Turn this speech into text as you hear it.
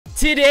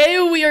Today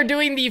we are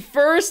doing the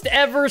first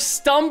ever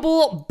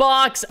Stumble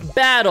Box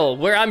battle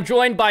where I'm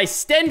joined by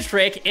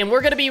Stentrick and we're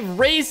gonna be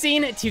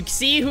racing to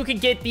see who can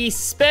get the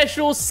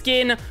special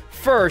skin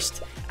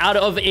first out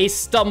of a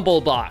Stumble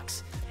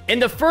Box.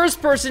 And the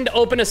first person to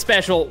open a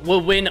special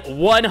will win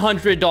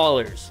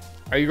 $100.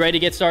 Are you ready to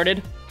get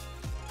started?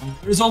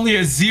 There's only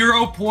a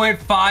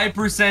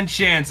 0.5%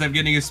 chance of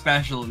getting a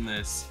special in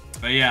this.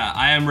 But yeah,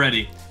 I am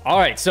ready. All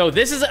right, so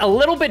this is a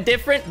little bit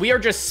different. We are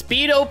just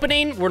speed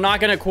opening. We're not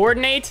going to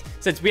coordinate.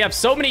 Since we have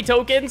so many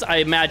tokens, I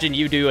imagine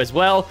you do as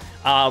well.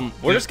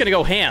 We're just going to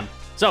go ham.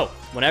 So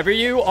whenever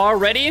you are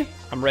ready,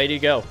 I'm ready to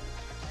go.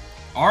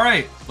 All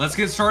right, let's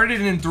get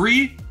started. And in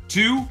 3,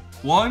 2,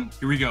 1,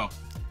 here we go.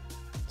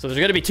 So there's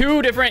going to be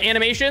 2 different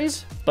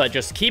animations, but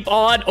just keep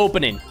on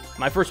opening.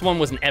 My first one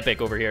was an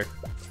epic over here.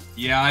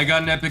 Yeah, I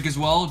got an epic as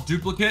well.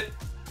 Duplicate.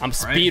 I'm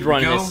speed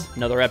running this.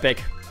 Another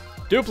epic.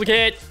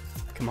 Duplicate.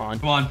 Come on.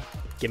 Come on.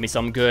 Give me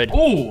something good.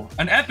 Oh,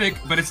 an epic,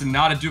 but it's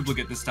not a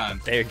duplicate this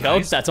time. There you go.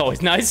 Nice. That's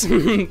always nice.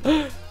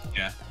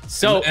 Yeah.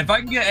 So if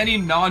I can get any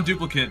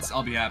non-duplicates,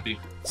 I'll be happy.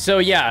 So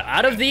yeah,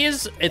 out of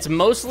these, it's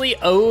mostly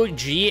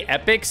OG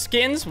epic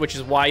skins, which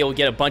is why you'll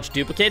get a bunch of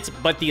duplicates.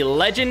 But the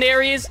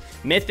legendaries,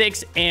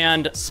 mythics,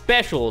 and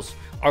specials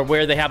are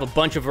where they have a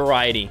bunch of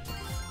variety.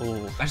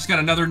 Ooh. I just got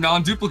another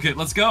non-duplicate.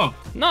 Let's go.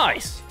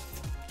 Nice.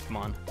 Come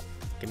on.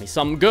 Give me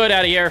something good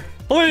out of here.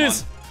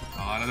 Please.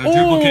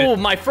 Oh,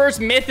 my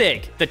first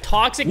mythic, the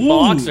Toxic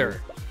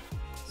Boxer.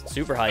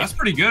 Super hype. That's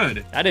pretty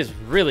good. That is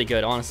really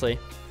good, honestly.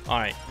 All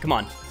right, come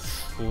on.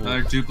 Ooh.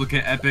 Another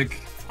duplicate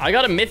epic. I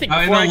got a mythic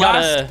before I got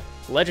a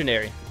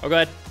legendary. Oh, go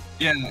ahead.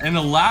 Yeah, in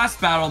the last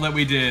battle that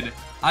we did,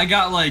 I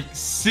got like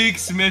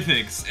 6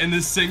 mythics in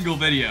this single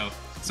video.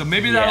 So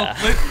maybe that'll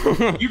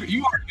flip.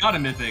 You already got a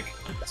mythic.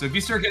 So if you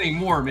start getting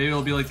more, maybe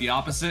it'll be like the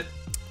opposite.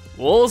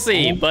 We'll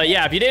see. But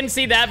yeah, if you didn't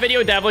see that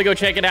video, definitely go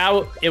check it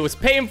out. It was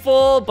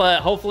painful,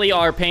 but hopefully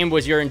our pain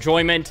was your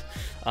enjoyment.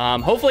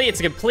 Hopefully it's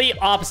a complete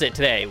opposite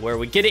today, where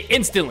we get it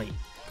instantly.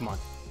 Come on.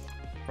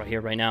 Right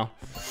here, right now.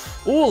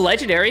 Ooh,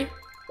 legendary.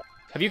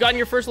 Have you gotten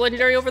your first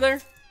legendary over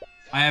there?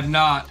 I have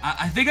not.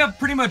 I think I've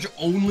pretty much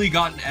only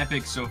gotten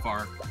epics so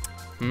far.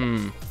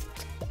 Yeah,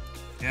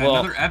 well,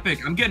 another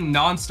epic. I'm getting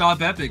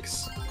non-stop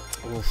epics.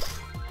 Oof.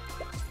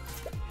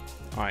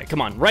 All right,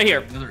 come on. Right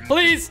here.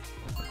 Please.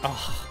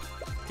 Oh.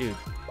 Dude,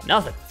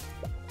 nothing.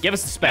 Give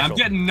us the special. I'm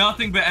getting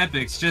nothing but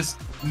epics, just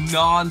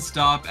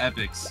non-stop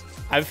epics.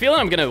 I have a feeling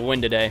I'm gonna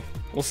win today.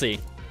 We'll see.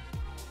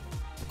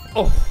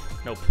 Oh,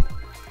 nope.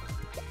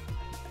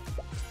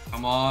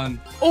 Come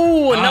on.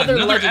 Oh, another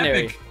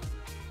legendary. Epic.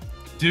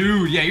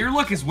 Dude, yeah, your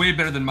luck is way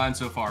better than mine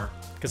so far.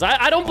 Because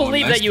I don't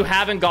believe that you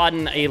haven't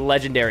gotten a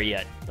legendary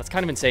yet. That's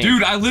kind of insane.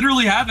 Dude, I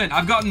literally haven't.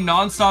 I've gotten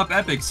non-stop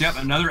epics. Yep,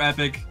 another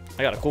epic.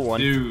 I got a cool one.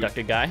 Dude.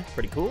 Abducted guy.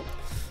 Pretty cool.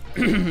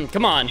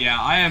 Come on.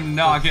 Yeah, I am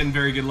not getting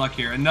very good luck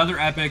here. Another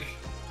epic.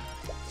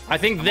 I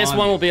think this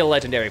one will be a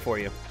legendary for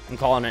you. I'm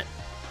calling it.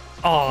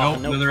 Oh,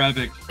 nope. Another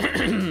epic.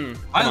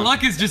 My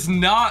luck is just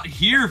not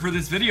here for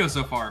this video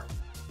so far.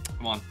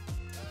 Come on.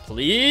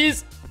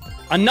 Please.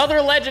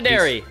 Another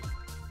legendary. Please.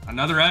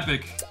 Another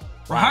epic.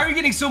 Wow. How are you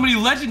getting so many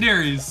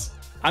legendaries?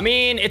 I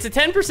mean, it's a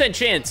 10%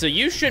 chance, so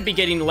you should be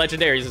getting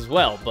legendaries as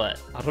well,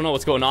 but I don't know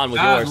what's going on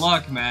with yours. Bad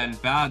luck, man.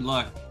 Bad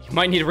luck. You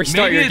might need to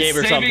restart your game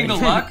or something. Maybe it's saving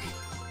the luck.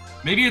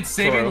 Maybe it's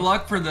saving the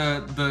luck for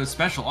the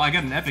special. Oh, I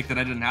got an epic that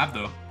I didn't have,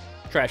 though.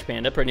 Trash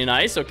Panda, pretty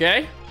nice.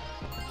 Okay.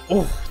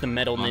 Oh, the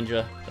Metal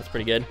Ninja. That's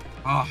pretty good.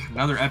 Oh,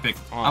 another epic.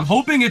 I'm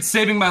hoping it's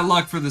saving my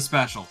luck for the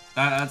special.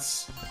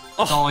 That's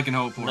all I can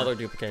hope for. Another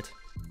duplicate.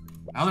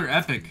 Another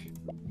epic.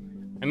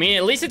 I mean,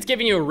 at least it's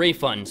giving you a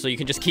refund, so you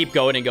can just keep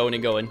going and going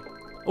and going.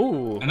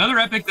 Ooh. Another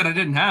epic that I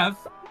didn't have.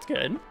 That's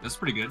good. That's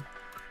pretty good.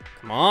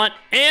 Come on.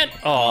 And,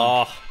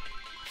 I've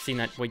seen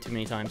that way too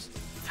many times.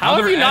 How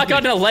have you not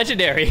gotten a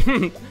legendary?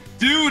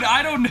 Dude,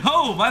 I don't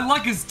know. My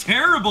luck is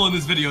terrible in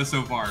this video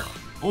so far.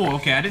 Oh,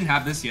 okay. I didn't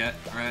have this yet.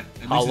 All right.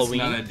 At least it's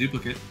not a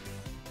duplicate.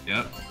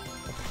 Yep.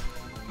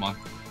 Come on.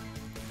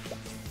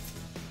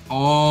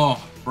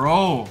 Oh,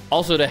 bro.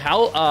 Also, to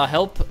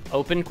help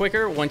open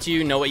quicker, once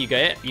you know what you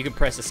get, you can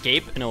press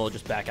escape, and it will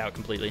just back out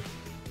completely.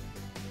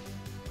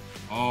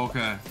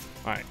 Okay.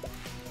 All right.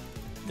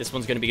 This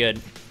one's going to be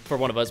good for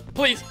one of us.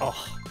 Please.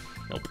 Oh,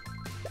 nope.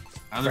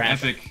 Another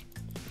epic.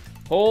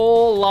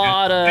 Whole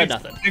lot of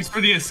nothing. Thanks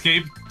for the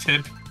escape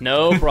tip.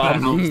 No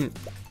problem.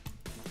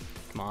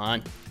 Come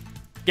on.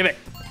 Give it.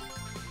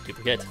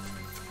 Duplicate.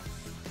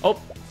 Oh,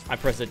 I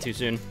pressed it too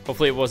soon.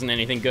 Hopefully it wasn't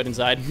anything good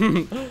inside.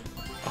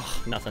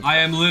 Oh, nothing. I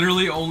am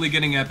literally only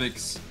getting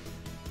epics.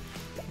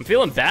 I'm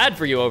feeling bad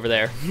for you over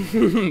there.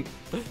 Dude,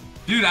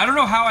 I don't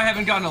know how I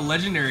haven't gotten a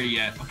legendary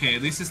yet. Okay,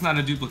 at least it's not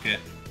a duplicate.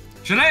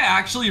 Should I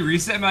actually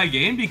reset my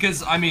game?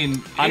 Because, I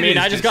mean...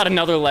 I just got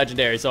another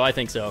legendary, so I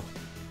think so.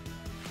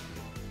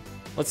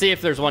 Let's see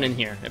if there's one in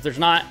here. If there's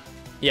not,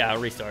 yeah,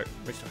 restart.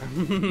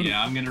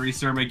 Yeah, I'm gonna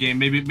restart my game.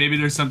 Maybe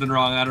there's something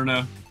wrong. I don't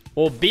know.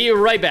 We'll be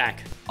right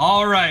back.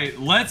 All right,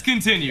 let's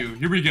continue.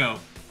 Here we go.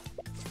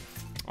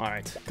 All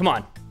right, come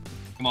on.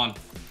 Come on.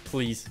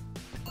 Please.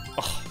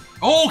 Oh,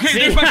 Oh, okay,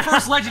 there's my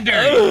first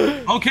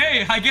legendary.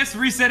 Okay, I guess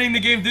resetting the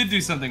game did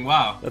do something.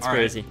 Wow. That's all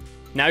crazy.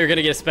 Right. Now you're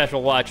gonna get a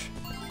special watch.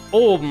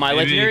 Oh, my Maybe.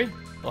 legendary?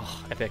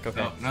 Oh, epic,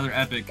 okay. Oh, another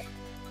epic.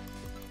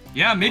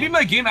 Yeah, maybe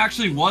my game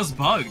actually was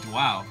bugged.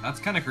 Wow, that's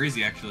kind of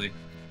crazy, actually.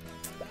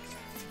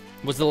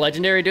 Was the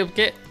legendary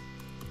duplicate?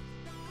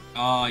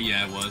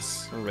 Yeah, it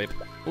was. Rip.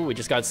 Oh, we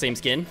just got the same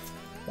skin.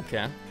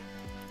 Okay.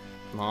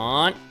 Come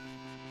on.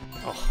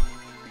 Oh.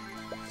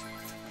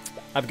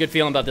 I have a good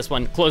feeling about this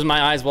one. Close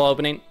my eyes while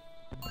opening.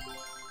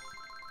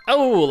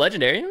 Oh,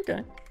 legendary,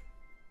 okay.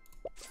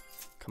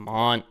 Come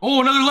on.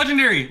 Oh, another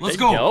legendary. Let's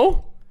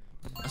go.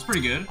 That's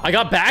pretty good. I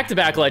got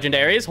back-to-back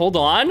legendaries. Hold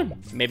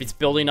on. Maybe it's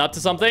building up to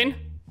something.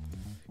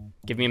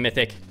 Give me a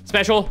mythic.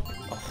 Special.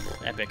 Oh,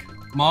 epic.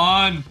 Come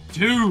on,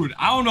 dude.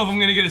 I don't know if I'm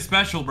gonna get a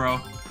special, bro.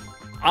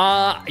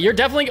 You're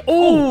definitely.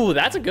 Oh,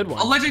 that's a good one.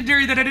 A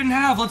legendary that I didn't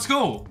have. Let's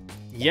go.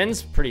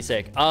 Yen's pretty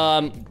sick.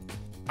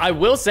 I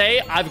will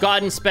say I've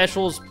gotten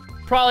specials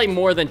probably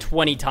more than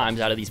 20 times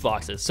out of these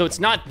boxes, so it's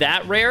not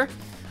that rare.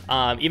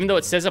 Even though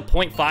it says a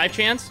 0.5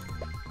 chance,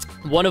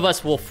 one of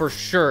us will for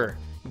sure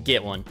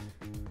get one.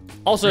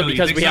 Also, really,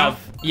 because we so? have,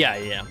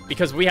 yeah,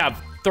 because we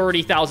have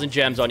 30,000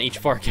 gems on each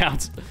of our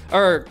accounts,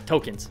 or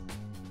tokens.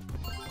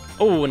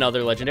 Oh,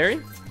 another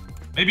legendary.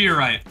 Maybe you're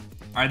right.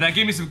 All right, that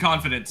gave me some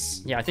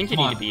confidence. Yeah, I think you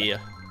need to be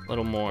a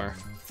little more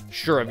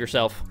sure of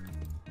yourself.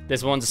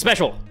 This one's a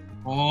special.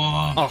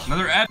 Oh,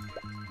 another epic.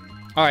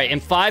 All right, in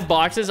 5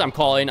 boxes, I'm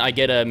calling I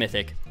get a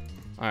mythic.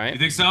 All right. You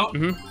think so?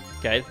 Mm-hmm.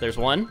 Okay, there's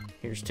 1.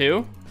 Here's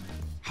 2.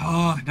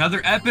 Oh,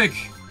 another epic.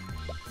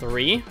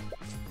 3.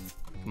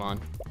 Come on.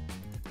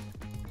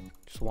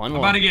 Just one I'm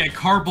more. about to get a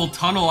carpal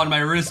tunnel on my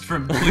wrist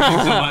from clicking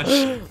so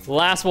much.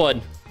 Last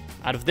one.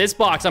 Out of this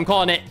box, I'm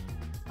calling it.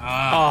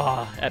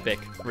 Epic.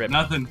 Rip.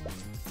 Nothing.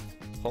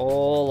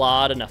 Whole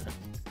lot of nothing.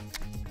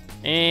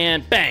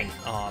 And bang.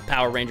 Oh,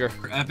 Power Ranger.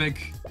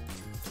 Epic.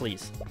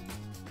 Please.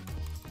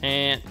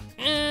 And,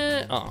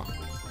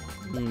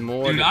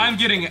 more. Dude, I'm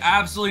getting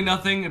absolutely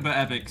nothing but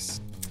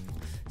epics.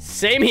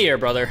 Same here,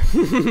 brother.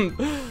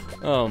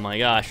 Oh my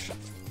gosh.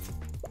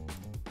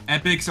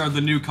 Epics are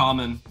the new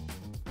common.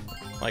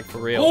 Like, for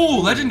real. Oh,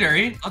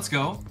 legendary. Let's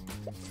go.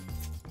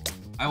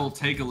 I will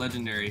take a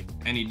legendary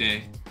any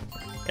day.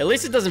 At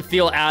least it doesn't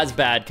feel as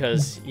bad,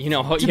 because, you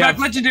know, you Back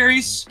have...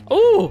 legendaries.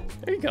 Oh,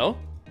 there you go.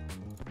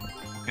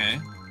 Okay.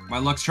 My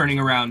luck's turning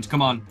around.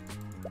 Come on.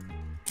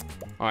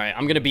 All right,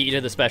 I'm going to beat you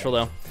to the special,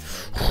 though.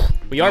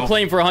 We are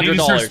playing for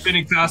 $100. Start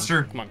spinning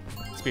faster. Come on.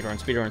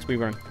 Speedrun, speedrun,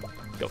 speedrun.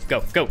 Go,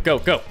 go, go, go,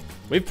 go.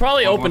 We've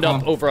probably opened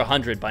up over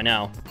 100 by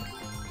now.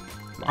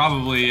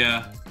 Probably,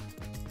 yeah.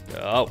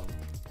 Go.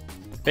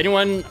 If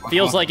anyone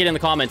feels like it in the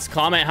comments,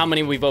 comment how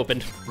many we've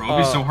opened. Bro,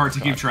 it'd be so hard to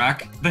keep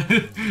track.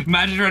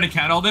 Imagine trying to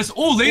count all this.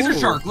 Oh, laser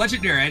shark,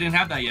 legendary. I didn't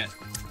have that yet.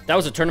 That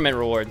was a tournament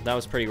reward. That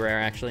was pretty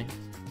rare, actually.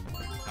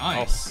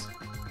 Nice. Oh.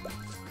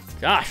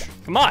 Gosh,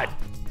 come on.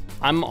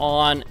 I'm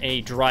on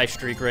a dry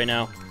streak right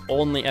now.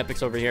 Only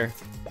epics over here.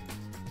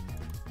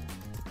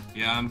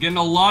 Yeah, I'm getting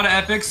a lot of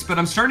epics, but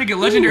I'm starting to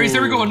get legendaries.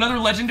 There we go, another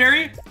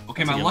legendary.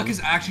 Okay, my luck is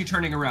actually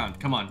turning around.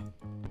 Come on.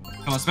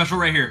 Come on, special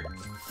right here.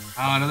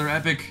 Another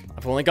epic.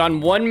 I've only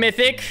gotten 1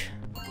 mythic.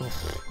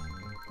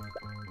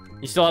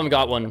 You still haven't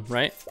got one,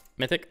 right?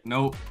 Mythic?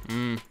 Nope.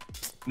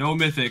 No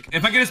mythic.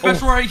 If I get a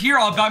special right here,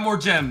 I'll buy more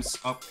gems.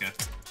 Oh, okay.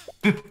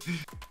 All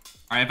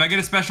right, if I get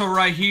a special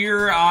right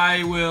here,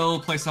 I will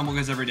play Stumble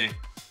Guys every day.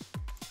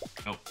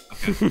 Oh,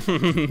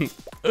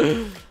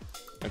 okay.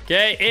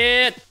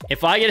 Okay,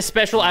 if I get a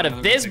special out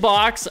of this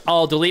box,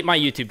 I'll delete my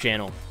YouTube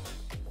channel.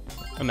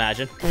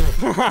 Imagine.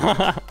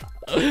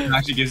 It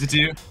actually gives it to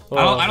you.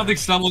 I don't think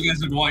Stumble Guys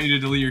would want you to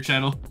delete your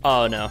channel.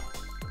 Oh no,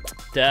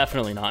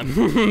 definitely not.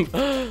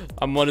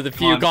 I'm one of the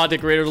few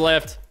content creators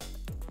left.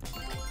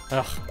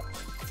 Ugh.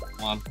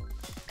 Come on.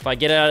 If I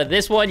get it out of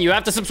this one, you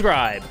have to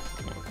subscribe.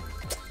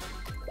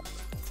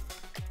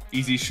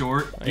 Easy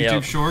short.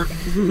 YouTube short.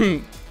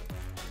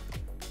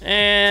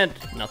 And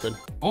nothing.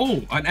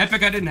 Oh, an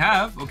epic I didn't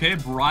have. Okay,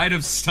 Bride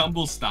of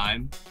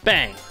Stumblestein.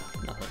 Bang.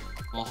 Nothing.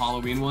 Little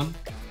Halloween one.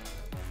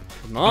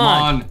 Come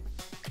on.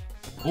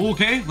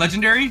 Okay,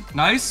 legendary.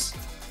 Nice.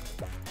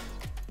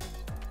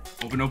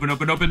 Open, open,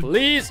 open, open.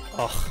 Please.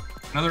 Oh.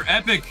 Another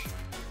epic.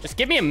 Just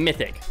give me a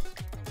mythic.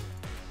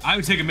 I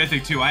would take a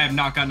mythic too. I have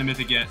not gotten a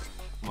mythic yet.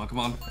 Come on, come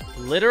on.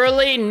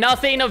 Literally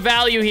nothing of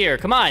value here.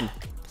 Come on.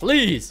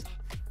 Please.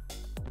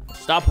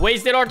 Stop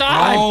wasting our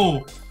time.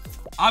 Oh,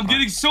 I'm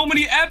getting so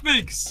many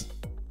epics.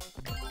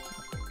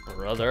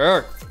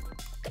 Brother.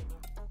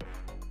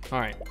 All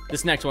right.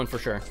 This next one for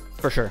sure.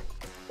 For sure.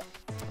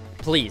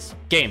 Please.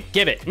 Game.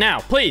 Give it. Now.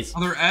 Please.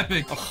 Another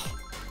epic. Oh,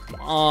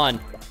 come on.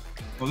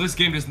 Well, this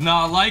game does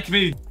not like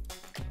me.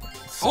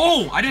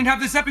 Oh, I didn't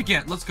have this epic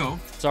yet. Let's go.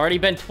 It's already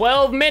been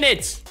 12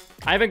 minutes.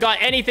 I haven't got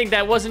anything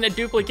that wasn't a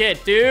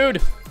duplicate,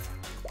 dude.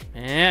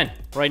 Man.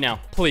 Right now.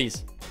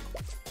 Please.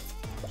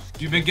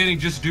 You've been getting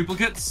just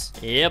duplicates?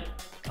 Yep.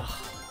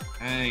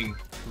 Dang.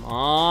 Come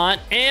on.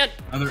 And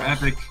another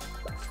epic.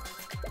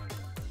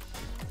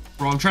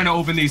 Bro, I'm trying to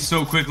open these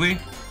so quickly.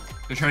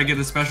 To try to get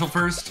the special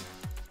first.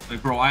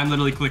 Like, bro, I am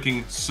literally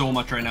clicking so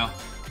much right now.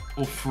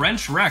 Oh,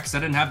 French Rex. I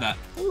didn't have that.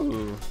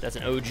 Ooh, that's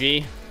an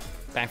OG.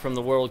 Back from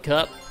the World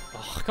Cup.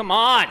 Oh, come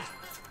on.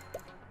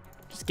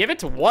 Just give it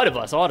to one of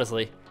us,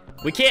 honestly.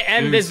 We can't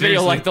end this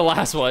video like the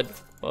last one.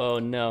 Oh,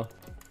 no.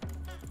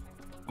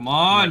 Come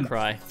on. I might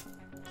cry.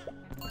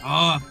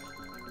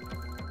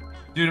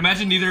 Dude,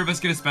 imagine neither of us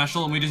get a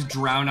special and we just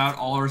drown out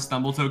all our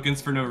stumble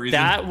tokens for no reason.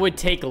 That would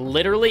take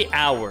literally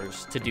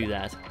hours to do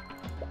that.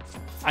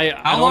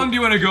 How long do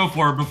you want to go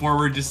for before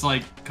we're just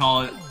like,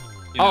 call it?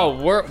 You know?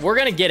 Oh, we're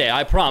gonna get it,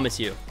 I promise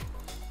you.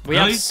 We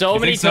have so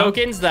many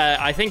tokens that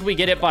I think we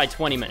get it by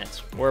 20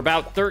 minutes. We're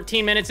about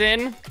 13 minutes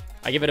in.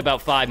 I give it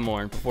about 5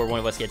 more before one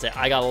of us gets it.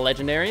 I got a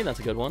legendary, that's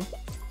a good one.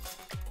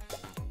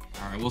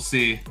 All right, we'll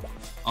see.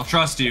 I'll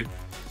trust you.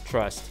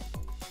 Trust.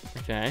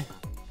 Okay.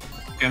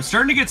 Okay, I'm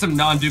starting to get some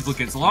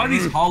non-duplicates. A lot of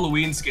these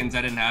Halloween skins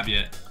I didn't have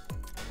yet.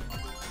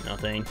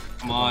 Nothing.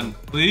 Come on,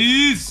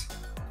 please.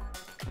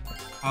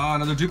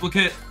 Another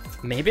duplicate.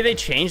 Maybe they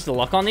changed the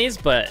luck on these,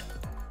 but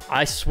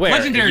I swear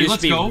Legendary, it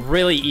used to be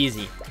really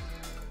easy.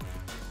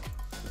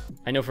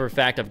 I know for a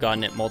fact I've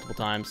gotten it multiple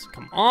times.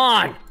 Come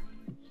on!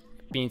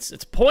 Means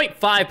it's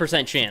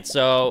 0.5% chance,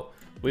 so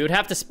we would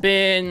have to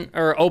spin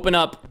or open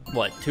up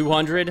what,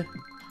 200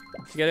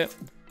 to get it,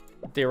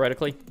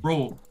 theoretically.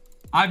 Bro,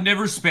 I've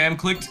never spam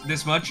clicked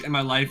this much in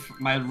my life.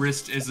 My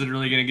wrist is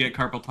literally gonna get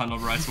carpal tunnel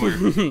over, I swear.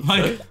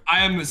 Like,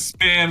 I am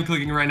spam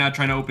clicking right now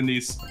trying to open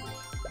these.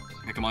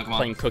 Okay, come on, come on.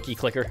 Playing cookie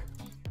clicker.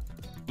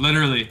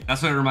 Literally,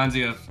 that's what it reminds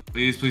me of.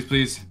 Please, please,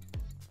 please.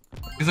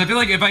 Because I feel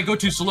like if I go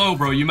too slow,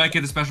 bro, you might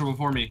get the special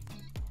before me.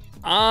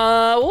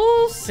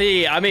 We'll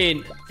see. I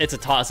mean, it's a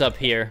toss-up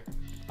here.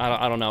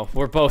 I don't know.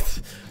 We're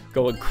both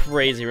going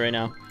crazy right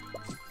now.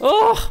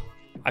 Oh,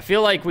 I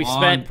feel like we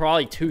spent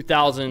probably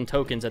 2,000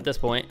 tokens at this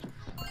point.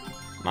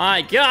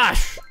 My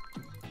gosh.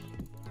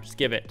 Just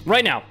give it.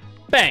 Right now.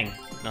 Bang.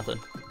 Nothing.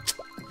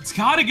 It's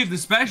gotta give the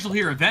special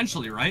here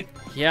eventually, right?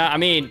 Yeah, I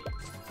mean,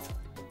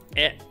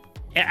 it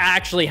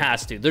actually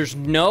has to. There's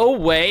no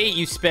way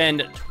you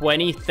spend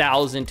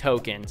 20,000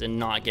 tokens and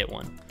not get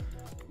one.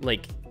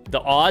 Like, the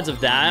odds of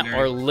that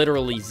are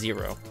literally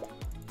 0.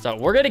 So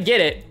we're gonna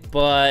get it,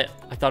 but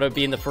I thought it would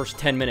be in the first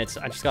 10 minutes.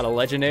 I just got a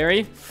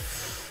legendary.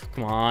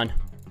 Come on.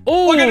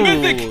 Oh, I got a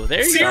mythic. There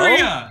you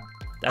Syria.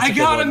 go. I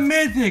got a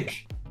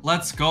mythic.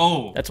 Let's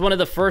go. That's one of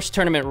the first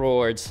tournament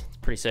rewards. It's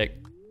pretty sick.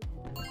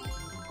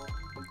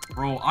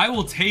 Bro, I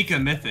will take a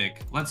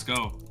mythic. Let's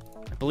go.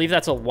 I believe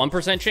that's a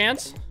 1%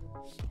 chance.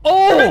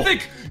 Oh!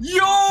 Mythic!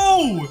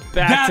 Yo!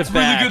 That's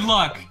back. really good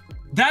luck.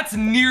 That's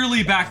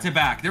nearly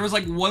back-to-back. There was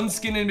like one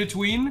skin in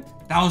between.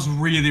 That was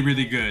really,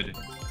 really good.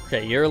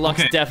 Okay, your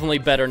luck's definitely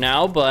better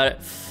now, but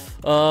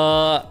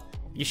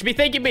you should be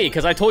thanking me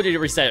because I told you to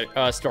reset,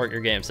 start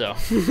your game, so.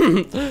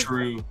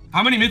 True.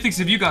 How many mythics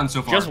have you gotten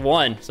so far? Just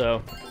one,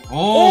 so.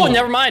 Oh,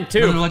 never mind,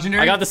 2.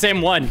 Legendary? I got the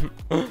same one.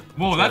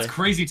 Whoa, that's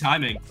crazy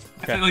timing.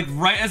 Okay. I feel like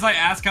right as I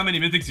ask how many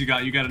mythics you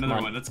got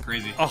another one. That's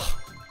crazy. Oh.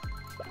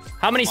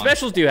 How many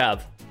specials do you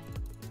have?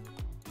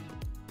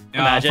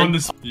 Yeah, Imagine. from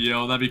this.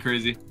 Yo, that'd be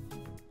crazy.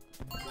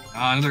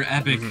 Another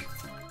epic.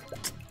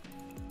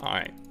 All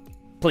right,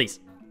 please.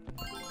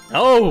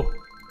 Oh.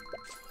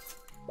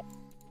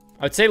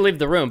 I would say leave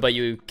the room, but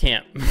you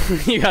can't.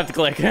 You have to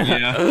click.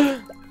 Yeah.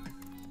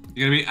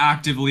 You're gonna be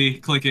actively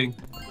clicking.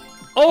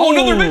 Oh,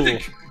 another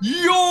mythic!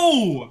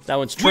 Yo! That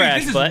one's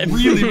trash, this but is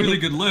really, really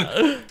good luck.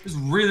 This is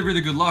really,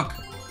 really good luck.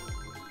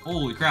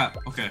 Holy crap.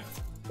 Okay.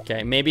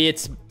 Okay, maybe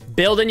it's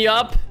building you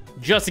up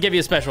just to give you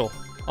a special.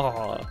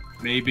 Oh.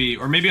 Maybe.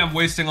 Or maybe I'm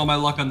wasting all my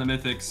luck on the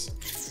mythics.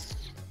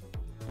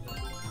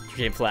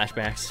 Game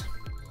flashbacks.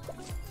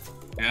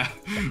 Yeah.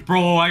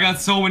 Bro, I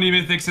got so many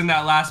mythics in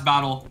that last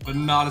battle, but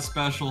not a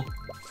special.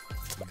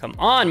 Come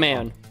on,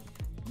 man.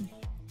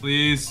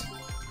 Please.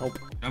 Nope.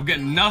 I'm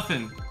getting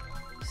nothing.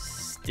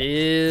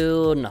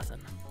 Still nothing.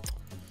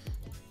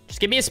 Just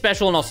give me a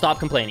special and I'll stop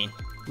complaining.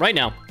 Right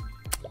now.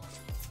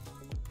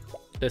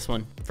 This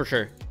one, for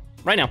sure.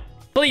 Right now.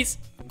 Please.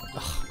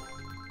 Ugh.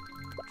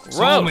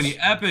 So many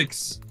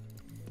epics.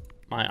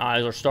 My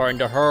eyes are starting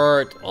to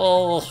hurt.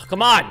 Oh,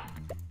 come on.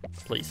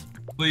 Please.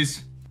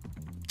 Please.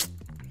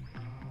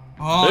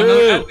 Oh,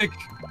 another epic.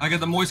 I got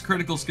the moist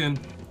critical skin.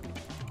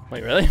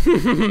 Wait, really?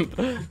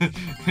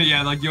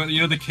 Yeah, like you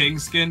know the king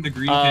skin, the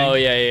green king? Oh,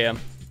 yeah.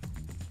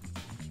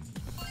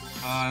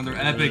 Another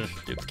epic.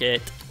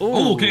 Duplicate.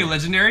 Oh, okay,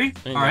 legendary.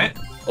 All right.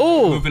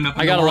 Oh, moving up.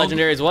 I got a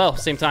legendary as well.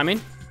 Same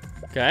timing.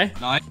 Okay.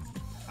 Nice.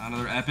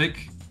 Another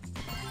epic.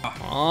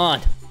 Come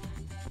on.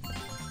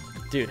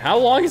 Dude, how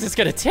long is this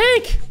gonna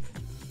take?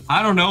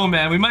 I don't know,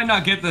 man. We might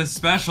not get the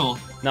special.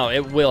 No,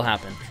 it will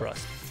happen.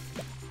 Trust.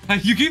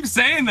 You keep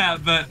saying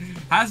that, but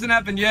hasn't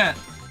happened yet.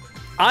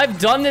 I've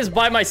done this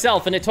by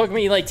myself, and it took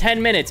me like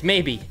 10 minutes,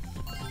 maybe.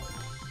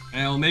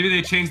 Yeah, well, maybe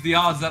they changed the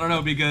odds. I don't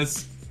know,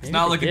 because it's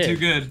not looking too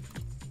good.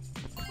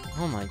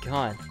 Oh my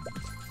god.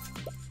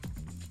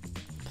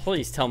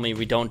 Please tell me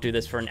we don't do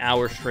this for an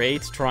hour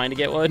straight, trying to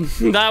get one.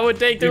 That would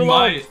take too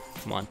long. Might.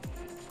 Come on.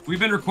 We've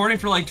been recording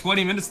for like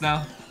 20 minutes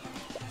now.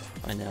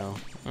 I know.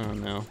 Oh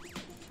no.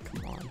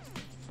 Come on.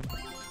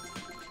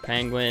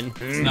 Penguin.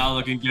 It's not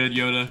looking good,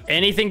 Yoda.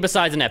 Anything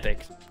besides an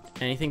epic.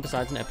 Anything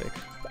besides an epic.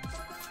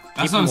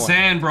 That's what I'm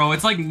saying, bro.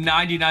 It's like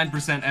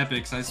 99%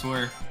 epics, I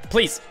swear.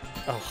 Please.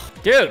 Oh,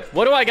 dude,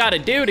 what do I gotta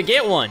do to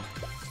get one?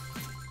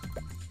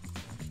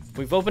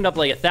 We've opened up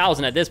like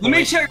 1,000 at this point. Let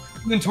me check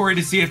inventory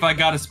to see if I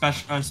got a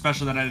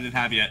special that I didn't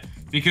have yet.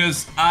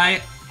 Because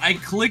I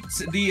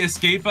clicked the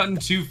escape button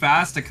too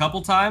fast a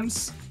couple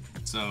times.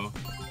 So,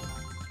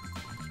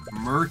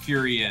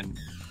 Mercurian.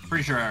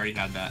 Pretty sure I already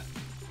had that.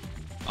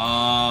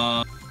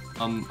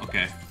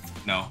 Okay.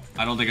 No,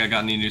 I don't think I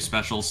got any new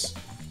specials.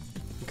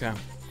 Okay.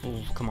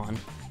 Oh, come on.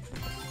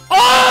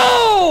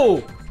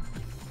 Oh!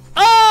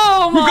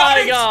 Oh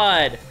my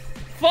god!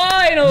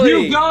 Finally!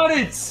 You got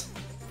it!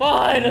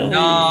 Finally!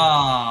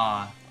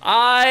 Nah.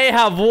 I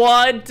have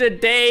won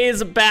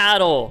today's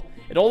battle.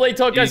 It only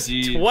took us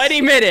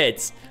 20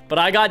 minutes, but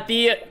I got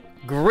the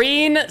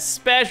green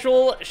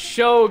special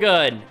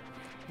Shogun.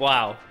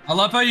 Wow. I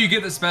love how you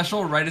get the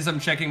special right as I'm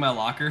checking my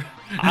locker.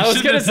 I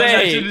was gonna say.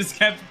 I should just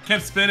kept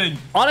spinning.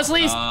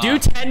 Honestly, do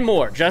 10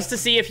 more just to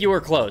see if you were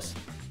close.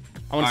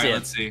 I want to see it.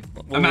 Let's see.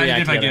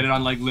 Imagine if I get it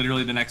on like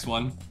literally the next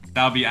one.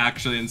 That would be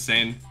actually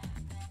insane.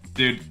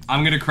 Dude,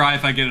 I'm gonna cry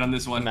if I get it on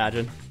this one.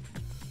 Imagine.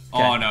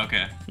 Okay. Oh no,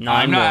 okay.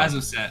 I'm not as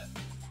upset.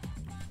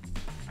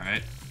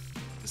 Alright.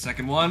 The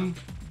second one.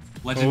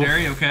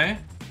 Legendary, okay.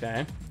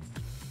 Okay.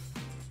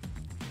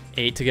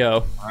 8 to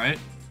go. Alright.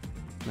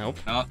 Nope.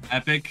 Oh,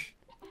 epic.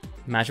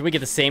 Imagine we get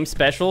the same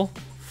special.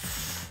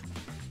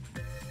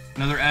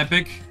 Another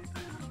epic.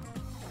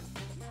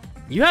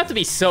 You have to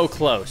be so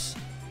close.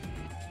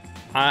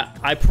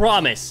 I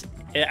promise.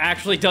 It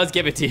actually does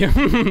give it to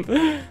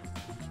you.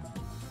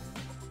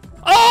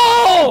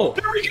 Oh!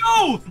 There we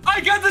go!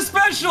 I got the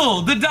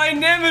special! The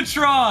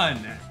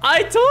Dynamitron!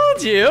 I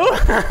told you!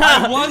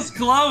 I was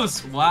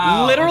close!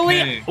 Wow.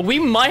 Literally, okay. We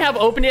might have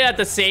opened it at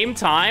the same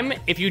time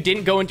if you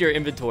didn't go into your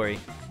inventory.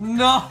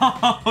 No,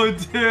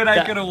 dude,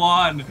 I could have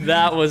won.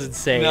 That was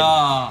insane.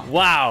 Nah.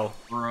 Wow.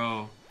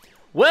 Bro.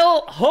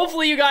 Well,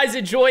 hopefully you guys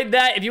enjoyed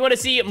that. If you want to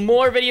see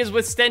more videos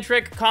with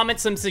Stentric, comment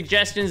some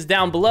suggestions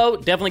down below.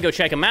 Definitely go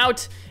check them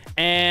out.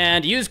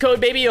 And use code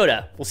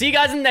BabyYoda. We'll see you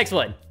guys in the next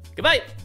one. Goodbye.